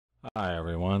Hi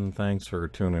everyone, thanks for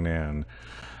tuning in.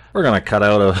 We're gonna cut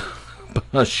out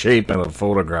a shape in a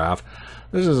photograph.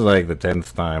 This is like the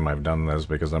 10th time I've done this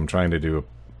because I'm trying to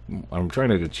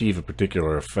achieve a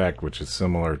particular effect which is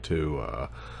similar to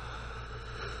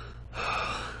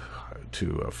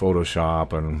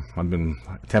Photoshop, and I've been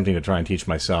attempting to try and teach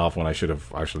myself when I should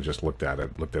have actually just looked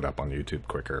it up on YouTube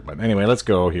quicker. But anyway, let's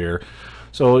go here.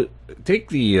 So take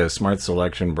the Smart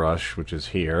Selection brush, which is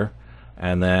here,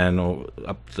 and then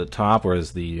up the top where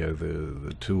is the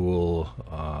toolbar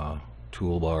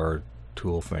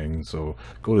tool thing. So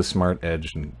go to Smart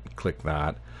Edge and click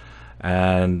that,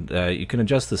 and you can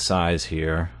adjust the size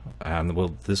here, and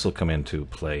this will come into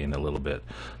play in a little bit.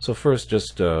 So first,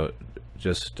 just drag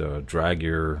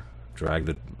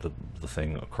the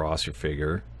thing across your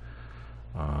figure,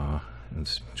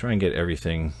 and try and get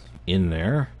everything in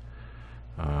there.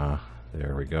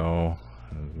 There we go.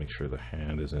 And make sure the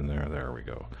hand is in there. There we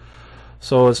go.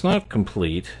 So it's not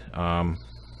complete. So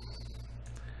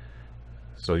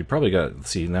you probably got,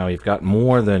 see, now you've got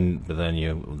more than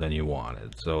you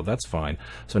wanted. So that's fine.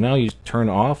 So now you turn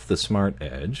off the Smart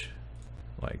Edge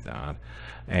like that.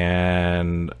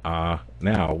 And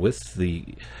now with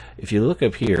if you look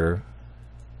up here,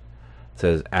 it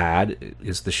says add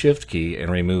is the shift key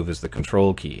and remove is the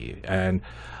control key. And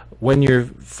when you're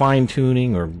fine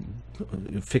tuning or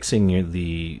fixing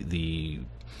the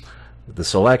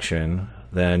selection,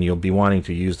 then you'll be wanting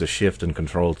to use the shift and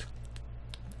control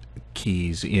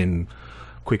keys in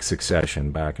quick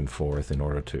succession back and forth in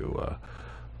order to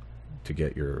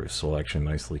get your selection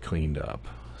nicely cleaned up.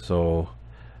 So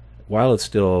while it's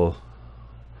still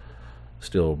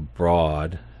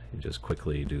broad, you just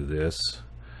quickly do this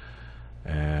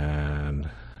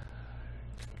and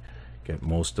get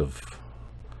most of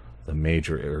the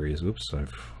major areas. Oops,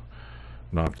 I've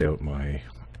knocked out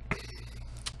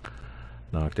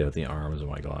the arms of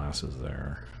my glasses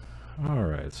there.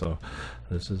 Alright, so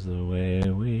this is the way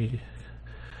we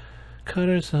cut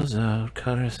ourselves out,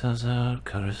 cut ourselves out,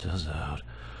 cut ourselves out.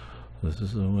 This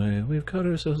is the way we've cut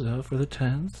ourselves out for the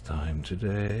 10th time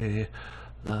today.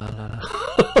 La la la.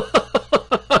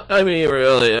 I mean,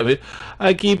 really,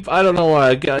 I don't know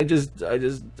why, I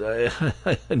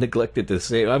neglected to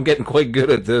say, I'm getting quite good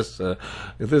at this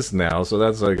now, so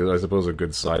that's like, I suppose, a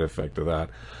good side effect of that.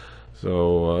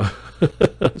 So,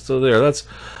 so there, that's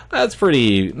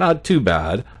pretty, not too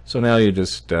bad. So now you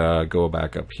just go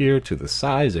back up here to the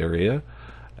size area,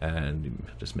 and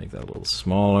just make that a little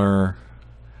smaller.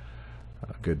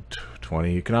 A good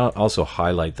 20. You can also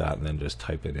highlight that and then just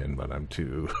type it in, but I'm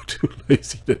too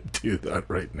lazy to do that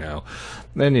right now.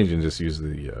 Then you can just use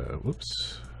the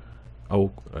whoops.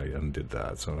 Oh, I undid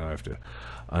that, so now I have to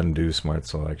undo Smart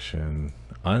Selection,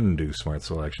 undo Smart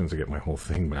Selection to get my whole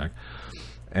thing back.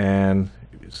 And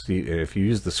see, if you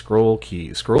use the scroll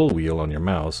wheel on your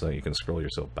mouse, you can scroll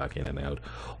yourself back in and out,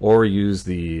 or use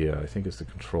the I think it's the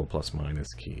Control plus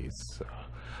minus keys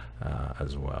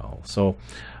as well. So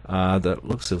that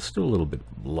looks still a little bit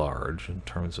large in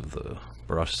terms of the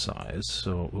brush size.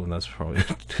 So that's probably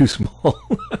too small.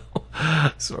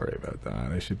 Sorry about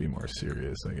that. I should be more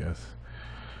serious, I guess.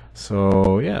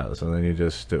 So yeah, so then you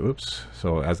just oops.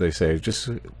 So as they say, just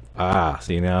see,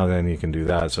 now then you can do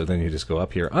that. So then you just go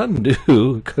up here,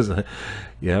 undo, because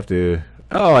you have to.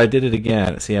 Oh, I did it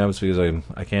again. See, that was because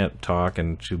I can't talk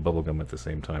and chew bubblegum at the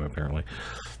same time, apparently.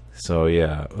 So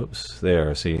yeah, oops,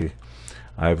 there. See,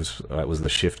 it was the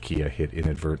shift key I hit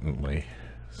inadvertently.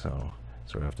 So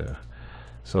I have to.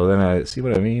 So then I see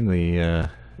what I mean.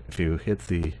 If you hit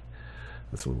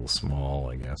that's a little small,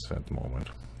 I guess, at the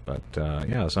moment. But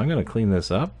yeah, so I'm going to clean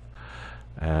this up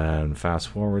and fast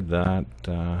forward that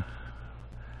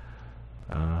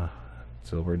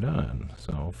till we're done.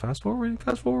 So fast forwarding,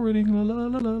 la la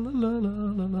la la la la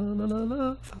la la la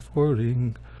la, fast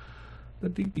forwarding.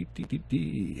 This is the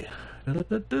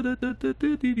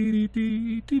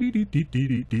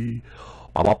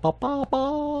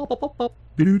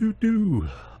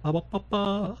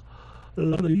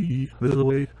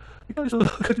way. Cut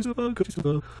yourself out.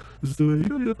 This is the way you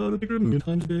cut yourself out a million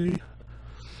times a day.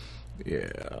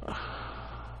 Yeah.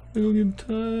 A million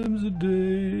times a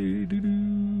day.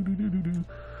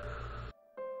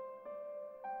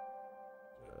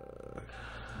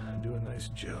 Do a nice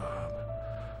job.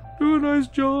 Do a nice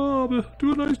job.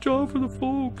 Do a nice job for the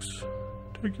folks.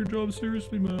 Take your job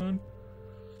seriously, man.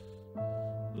 La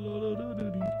la la la la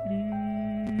la.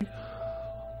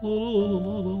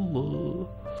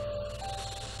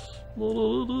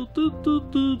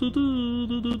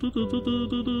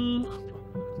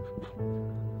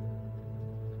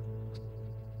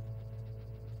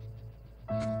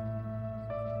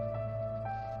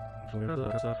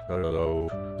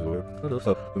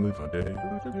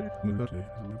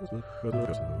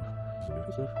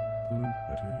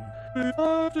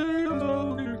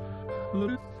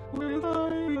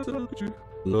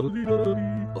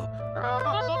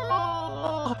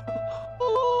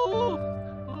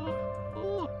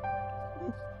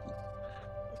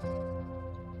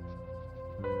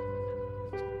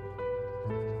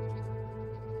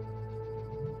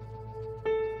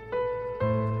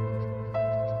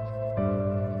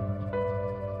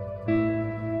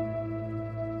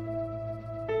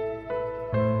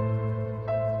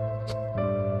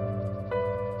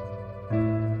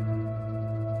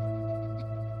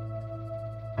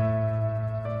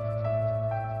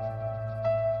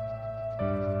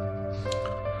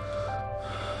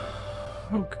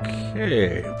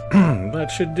 Okay,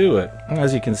 that should do it.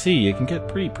 As you can see, you can get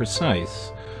pretty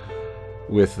precise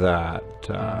with that.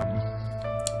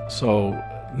 So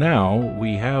now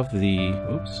we have the,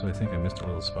 oops, I think I missed a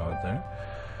little spot there.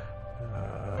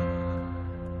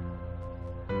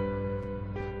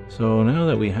 So now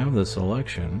that we have the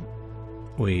selection,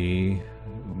 we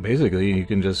basically, you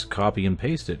can just copy and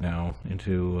paste it now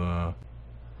into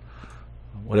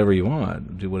whatever you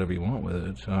want, do whatever you want with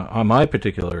it. On my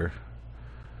particular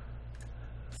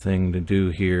thing to do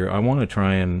here, I want to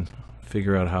try and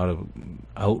figure out how to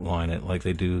outline it like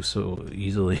they do so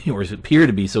easily, or appear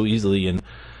to be so easily in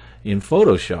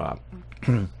Photoshop.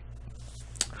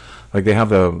 Like they have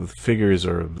the figures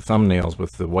or thumbnails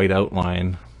with the white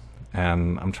outline,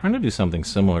 and I'm trying to do something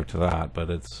similar to that, but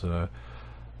it's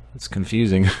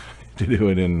confusing to do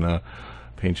it in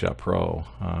PaintShop Pro.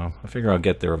 I figure I'll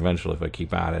get there eventually if I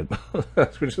keep at it.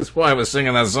 Which is why I was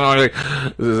singing that song. Like,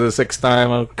 this is the 6th time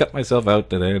I'll cut myself out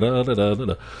today. Da, da, da, da,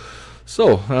 da.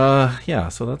 So yeah,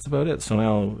 so that's about it. So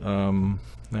now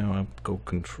I go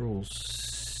Control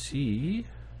C,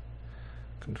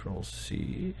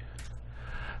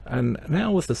 and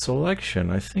now with the selection,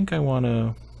 I think I want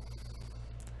to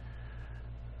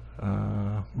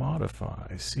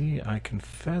modify. See, I can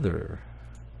feather.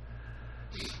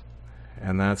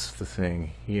 And that's the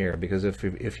thing here, because if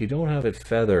you don't have it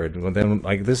feathered, well, then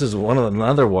like this is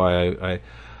another why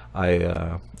I've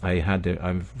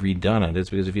redone it.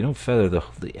 It's because if you don't feather,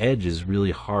 the edge is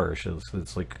really harsh.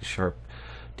 It's like sharp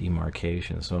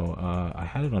demarcation. So I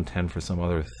had it on 10 for some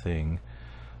other thing.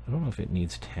 I don't know if it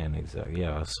needs 10 exactly.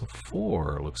 Yeah, so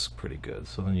 4 looks pretty good.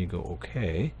 So then you go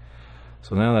OK.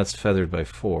 So now that's feathered by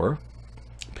 4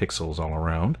 pixels all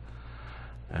around,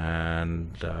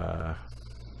 and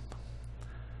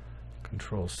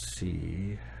Control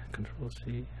C.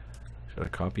 Should I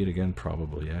copy it again?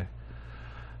 Probably, eh?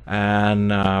 And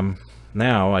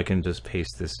now I can just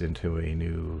paste this into a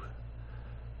new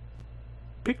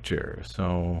picture.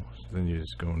 So then you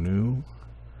just go New,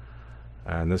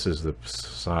 and this is the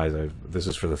size. This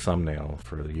is for the thumbnail,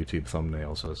 for the YouTube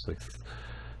thumbnail. So it's like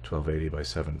 1280 by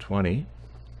 720.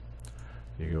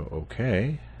 You go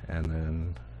OK, and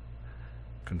then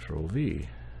Control V,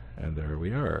 and there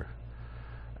we are.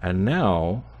 And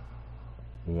now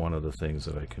one of the things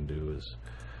that I can do is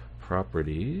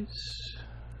Properties,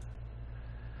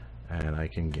 and I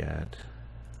can get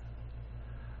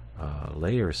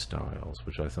layer styles,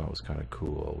 which I thought was kind of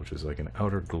cool, which is like an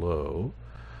outer glow,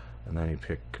 and then you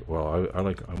pick, well, I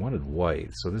wanted white,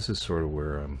 so this is sort of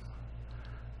where I'm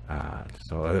at.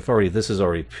 So this is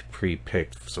already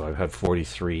pre-picked, so I've had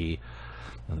 43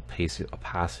 and the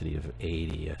opacity of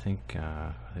 80. I think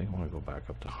I want to go back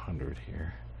up to 100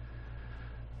 here.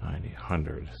 90,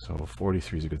 100. So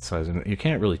 43 is a good size, and you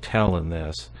can't really tell in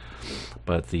this,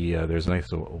 but there's a nice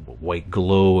white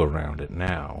glow around it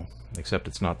now. Except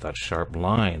it's not that sharp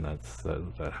line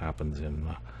that happens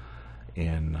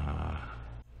in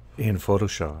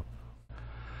Photoshop.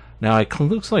 Now it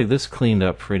looks like this cleaned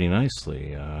up pretty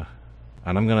nicely, and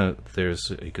I'm gonna.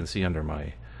 You can see under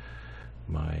my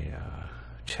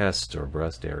chest or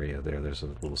breast area there's a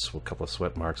couple of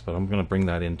sweat marks, but I'm gonna bring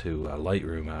that into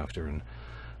Lightroom after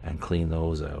and clean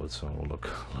those out, so it'll look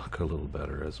a little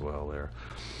better as well there.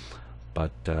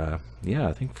 But yeah,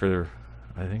 I think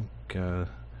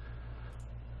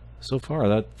so far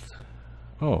that.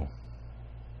 Oh,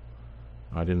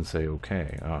 I didn't say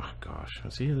okay. Oh gosh,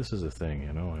 see, this is the thing,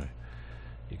 you know.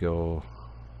 You go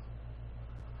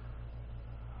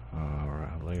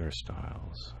layer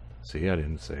styles. See, I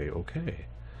didn't say okay.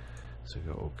 So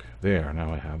go okay. There.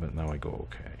 Now I have it. Now I go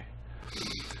okay.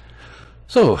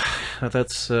 So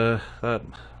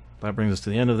that brings us to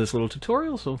the end of this little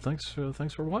tutorial. So thanks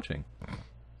for watching.